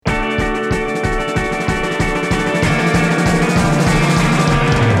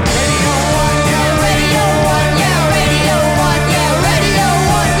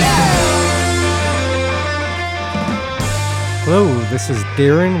This is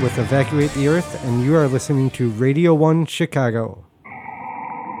Darren with Evacuate the Earth, and you are listening to Radio 1 Chicago.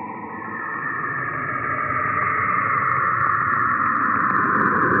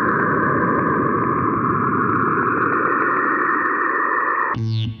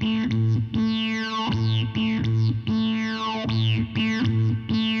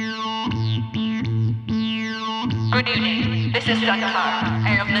 Good evening. This is Suntar.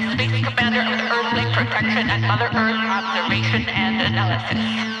 I am the Space Commander of the Earthling Protection and Mother Earth Observation and Analysis.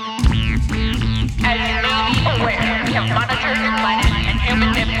 As you may be aware, we have monitored your planet and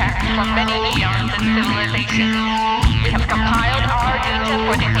human impact for many eons and civilizations. We have compiled our data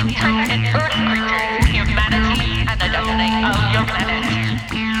for the intent and Earth creatures, humanity, and the destiny of your planet.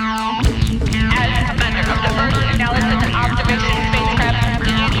 As Commander of the Earth Analysis and Observation Spacecraft,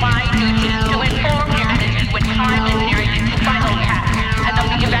 it is my duty to inform humanity when time is nearing its final task, and of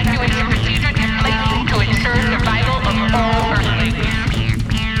the evacuation procedures in place to ensure survival of all Earthlings.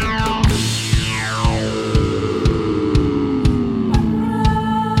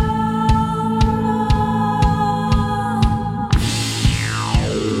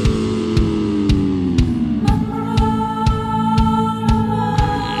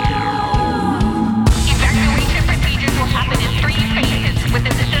 Evacuation procedures will happen in 3 phases with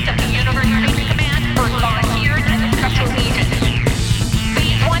assistance of the Universe Space Command, Earth volunteers, and special agents.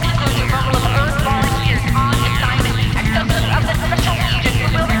 Phase 1 includes a level of Earth volunteers on assignment, and dozens of the special agents who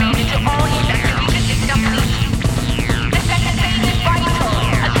will remain until all evacuation is complete. The second phase is vital,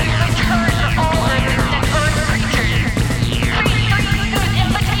 as we return for all Earthers and Earth creatures. Please use this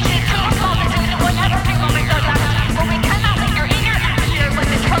invitation to a multitude whenever the moment does happen, for we cannot linger in your atmosphere when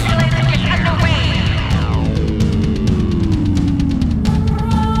the turbulence gets underway.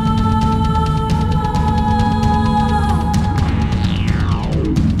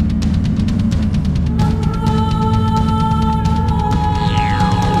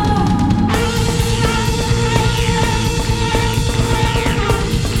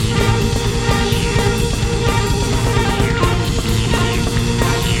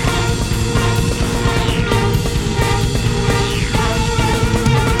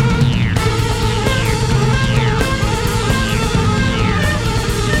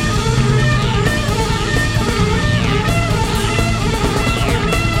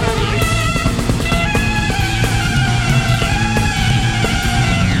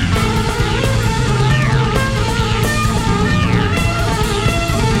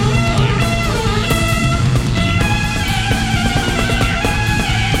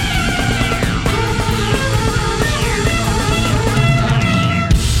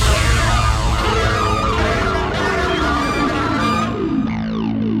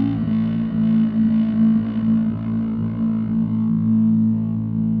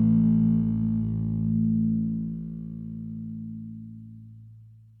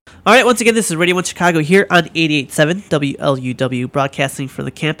 All right, once again, this is Radio 1 Chicago here on 88.7 WLUW, broadcasting from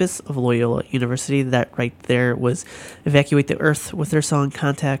the campus of Loyola University. That right there was Evacuate the Earth with their song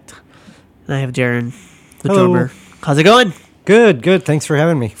Contact. And I have Darren, the Hello. drummer. How's it going? Good. Thanks for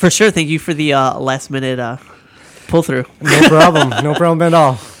having me. For sure. Thank you for the last-minute pull-through. No problem. No problem at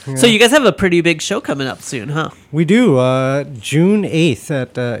all. Yeah. So you guys have a pretty big show coming up soon, huh? We do. June 8th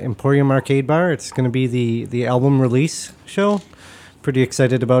at Emporium Arcade Bar. It's going to be the album release show. Pretty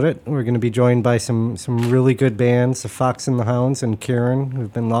excited about it. We're going to be joined by some really good bands, the Fox and the Hounds and Karen,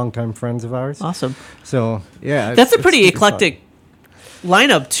 who've been longtime friends of ours. Awesome. So, yeah. That's a pretty it's eclectic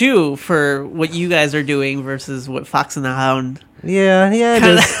lineup, too, for what you guys are doing versus what Fox and the Hound... Yeah, it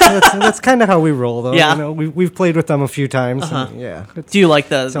is. That's kind of how we roll, though. Yeah. You know, we've played with them a few times. Uh-huh. And yeah. Do you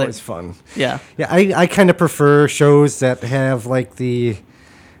like It's always fun. Yeah. Yeah, I kind of prefer shows that have, like, the...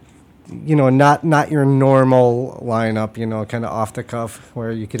 You know, not your normal lineup, you know, kind of off the cuff, where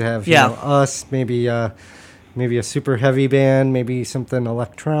you could have you know, us, maybe a super heavy band, maybe something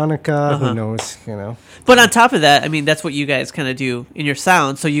electronica, who knows, you know. But on top of that, I mean, that's what you guys kind of do in your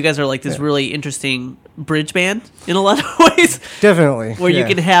sound. So you guys are like this really interesting bridge band in a lot of ways. Definitely. Where you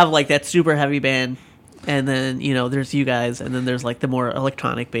can have like that super heavy band, and then, you know, there's you guys, and then there's like the more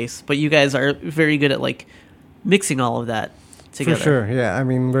electronic bass. But you guys are very good at like mixing all of that together. For sure, yeah. I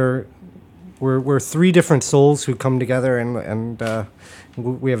mean, we're 3 different souls who come together, and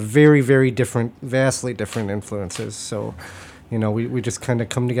we have very, very different, vastly different influences. So, you know, we just kind of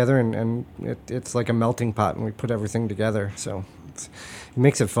come together, and it's like a melting pot, and we put everything together. So it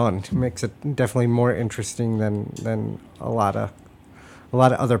makes it fun. It makes it definitely more interesting than a lot of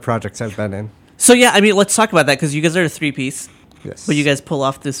other projects I've been in. So yeah, I mean, let's talk about that, because you guys are a 3-piece. Yes. But you guys pull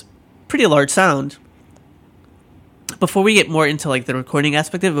off this pretty large sound. Before we get more into like the recording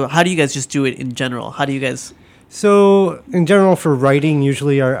aspect of it, how do you guys just do it in general? How do you guys So, in general, for writing,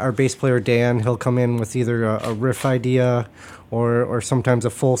 usually our bass player, Dan, he'll come in with either a riff idea or sometimes a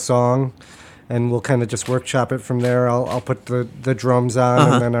full song, and we'll kind of just workshop it from there. I'll put the drums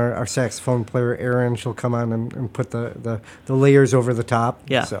on, and then our saxophone player, Aaron, she'll come on and put the layers over the top.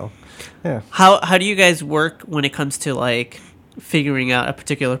 Yeah. So, yeah. How do you guys work when it comes to, like, figuring out a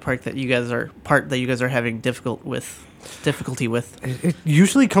particular part that you guys are having difficulty with? It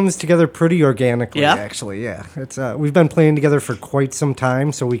usually comes together pretty organically, Yeah? actually. Yeah, it's we've been playing together for quite some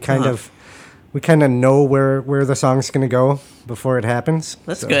time, so we kind of know where the song's going to go before it happens.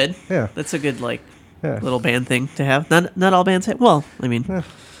 That's So, good. Yeah, That's a good, like, yeah. little band thing to have. Not all bands have. Well, I mean,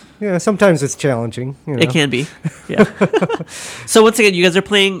 Yeah, sometimes it's challenging. You know? it can be. Yeah. So once again, you guys are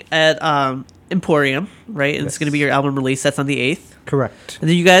playing at Emporium, right? And it's going to be your album release. That's on the 8th. Correct. And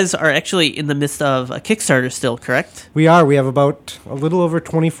then you guys are actually in the midst of a Kickstarter still, correct? We are. We have about a little over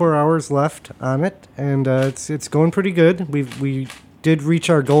 24 hours left on it, and it's going pretty good. We did reach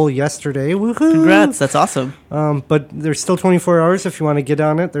our goal yesterday. Woohoo! Congrats. That's awesome. But there's still 24 hours if you want to get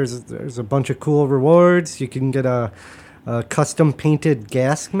on it. There's a bunch of cool rewards. You can get a custom painted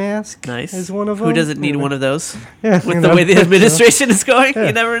gas mask. Nice. Is one of them. Who doesn't need one of those? Yeah, With the way the administration is going, Yeah.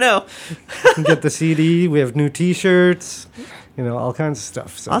 you never know. You can get the CD. We have new T-shirts. All kinds of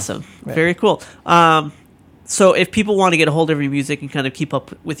stuff. So, Awesome. yeah. Very cool. So if people want to get a hold of your music and kind of keep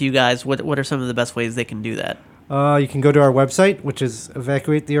up with you guys, what are some of the best ways they can do that? You can go to our website, which is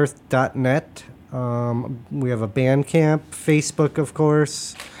evacuatetheearth.net. We have a Bandcamp, Facebook, of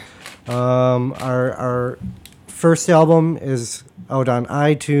course. Our first album is out on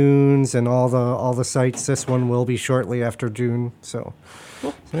iTunes and all the sites. This one will be shortly after June. So,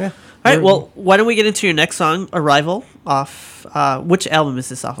 Cool. Yeah. All right, well, why don't we get into your next song, Arrival, off, which album is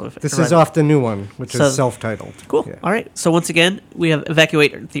this off of? This Arrival? is off the new one, which So- is self-titled. Cool. Yeah. All right, so once again, we have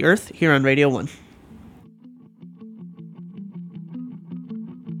Evacuate the Earth here on Radio 1.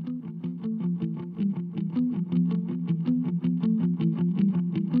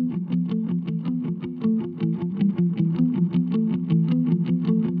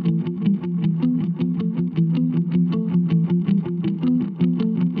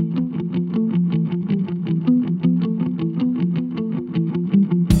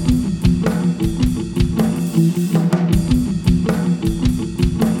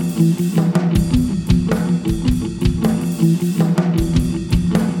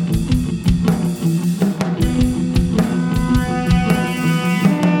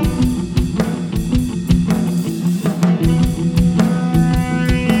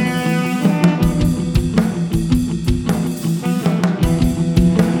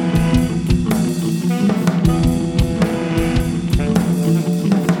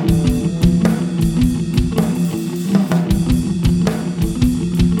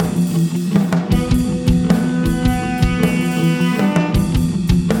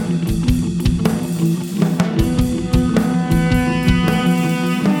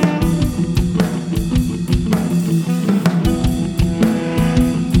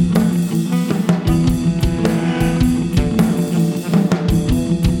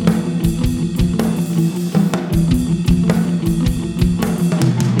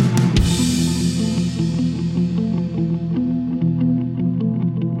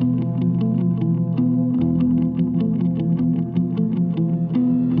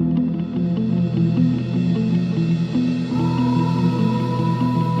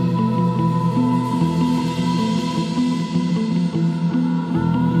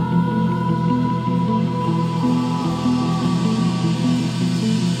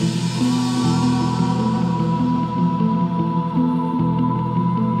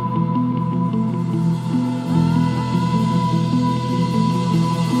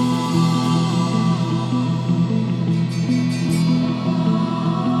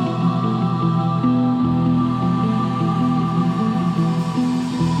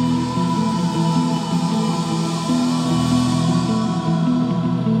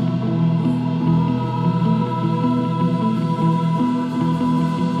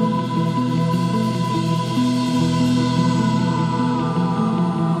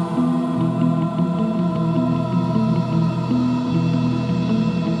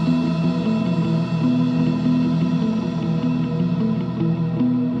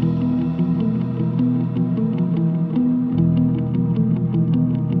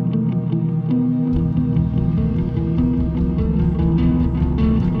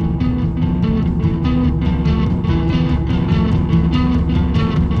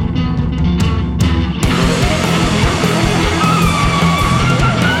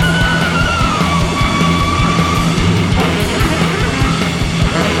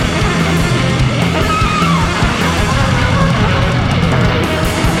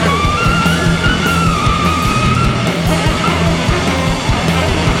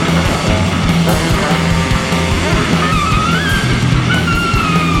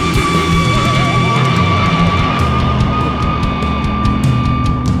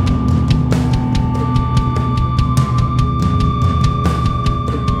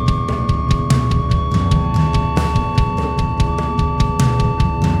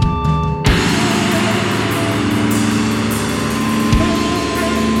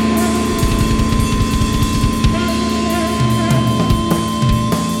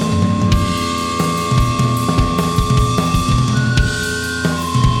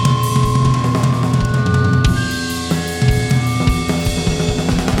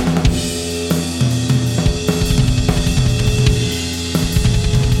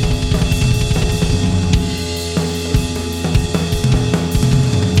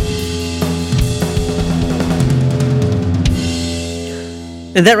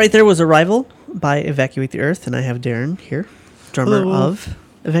 And that right there was Arrival by Evacuate the Earth, and I have Darren here, drummer of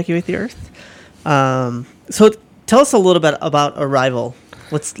Evacuate the Earth. So tell us a little bit about Arrival.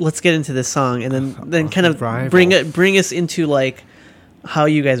 Let's get into this song, and then kind of bring us into like how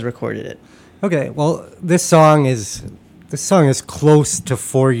you guys recorded it. Okay, well, this song is close to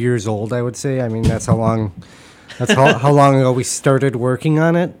 4 years old, I would say. I mean, that's how long ago we started working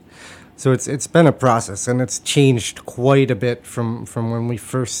on it. So it's been a process, and it's changed quite a bit from when we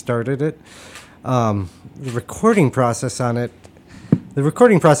first started it. The recording process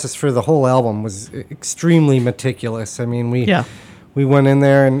for the whole album was extremely meticulous. I mean, we went in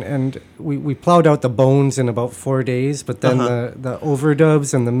there and we plowed out the bones in about 4 days, but then the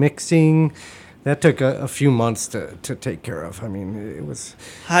overdubs and the mixing, that took a few months to take care of. I mean, it was...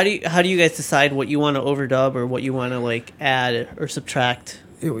 How do you guys decide what you want to overdub or what you want to like add or subtract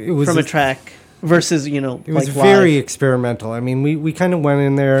from a track versus, It was like very experimental. I mean, we kind of went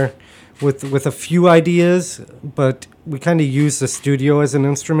in there with a few ideas, but we kind of used the studio as an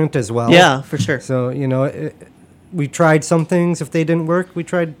instrument as well. Yeah, for sure. So, we tried some things. If they didn't work, we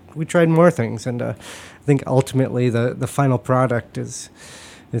tried more things, and I think ultimately the final product is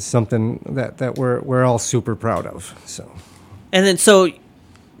something that we're all super proud of. So, and then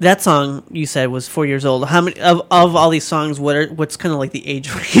that song you said was 4 years old. How many of all these songs? What's kind of like the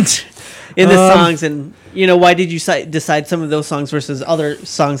age range in the songs, and why did you decide some of those songs versus other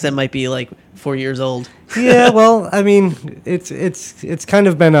songs that might be like 4 years old? Yeah, well, I mean, it's kind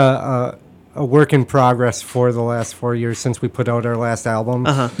of been a work in progress for the last 4 years since we put out our last album.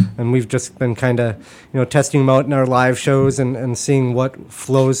 And we've just been kind of, testing them out in our live shows and seeing what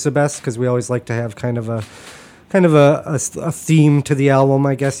flows the best, because we always like to have kind of a theme to the album,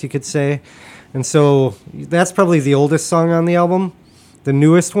 I guess you could say. And so that's probably the oldest song on the album. The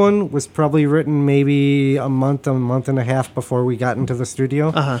newest one was probably written maybe a month and a half before we got into the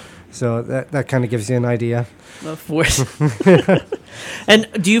studio. So that kind of gives you an idea. Of course. And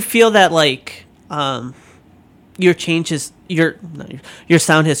do you feel that like your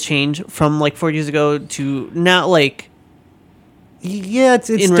sound has changed from like 4 years ago to now? Like, yeah, it's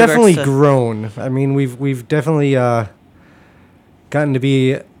definitely grown. I mean, we've definitely gotten to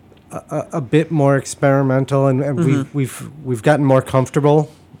be a bit more experimental, and we've gotten more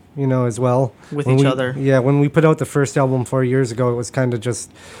comfortable, as well with each other. Yeah, when we put out the first album 4 years ago, it was kind of just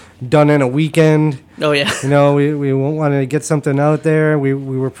done in a weekend. Oh yeah. We wanted to get something out there. We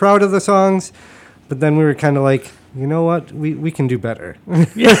were proud of the songs, but then we were kind of like, you know what, we can do better.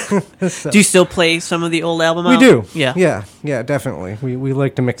 Yeah. So. Do you still play some of the old album out? We do. Yeah, definitely. We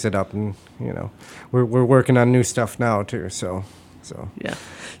like to mix it up, and we're working on new stuff now too. So yeah.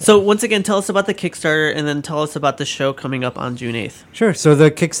 So once again, tell us about the Kickstarter, and then tell us about the show coming up on June 8th. Sure. So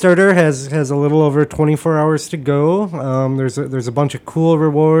the Kickstarter has a little over 24 hours to go. There's a bunch of cool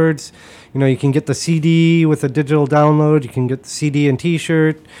rewards. You can get the CD with a digital download. You can get the CD and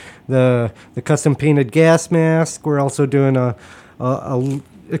T-shirt, the custom painted gas mask. We're also doing a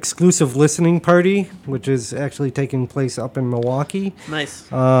exclusive listening party, which is actually taking place up in Milwaukee. Nice.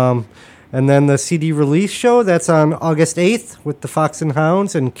 And then the CD release show, that's on August 8th with the Fox and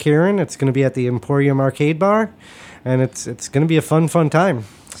Hounds and Karen. It's going to be at the Emporium Arcade Bar, and it's going to be a fun time.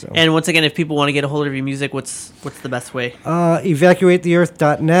 So. And once again, if people want to get a hold of your music, what's the best way?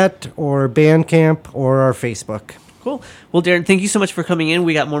 Evacuatetheearth.net or Bandcamp or our Facebook. Cool. Well, Darren, thank you so much for coming in.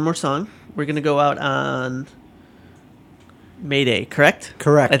 We got one more song. We're going to go out on Mayday, correct?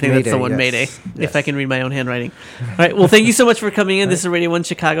 Correct. I think Mayday, that's the one, yes. Mayday, Yes. if I can read my own handwriting. All right, well, thank you so much for coming in. This is Radio 1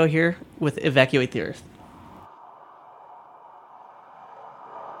 Chicago here with Evacuate the Earth.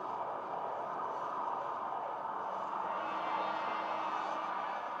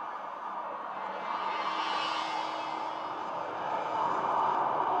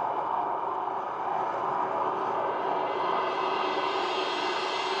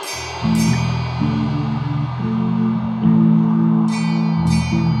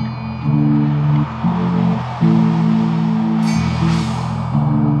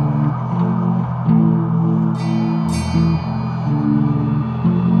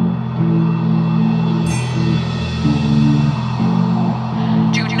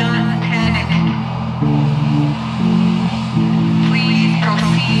 Do not panic. Please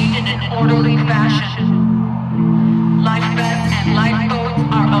proceed in an orderly fashion.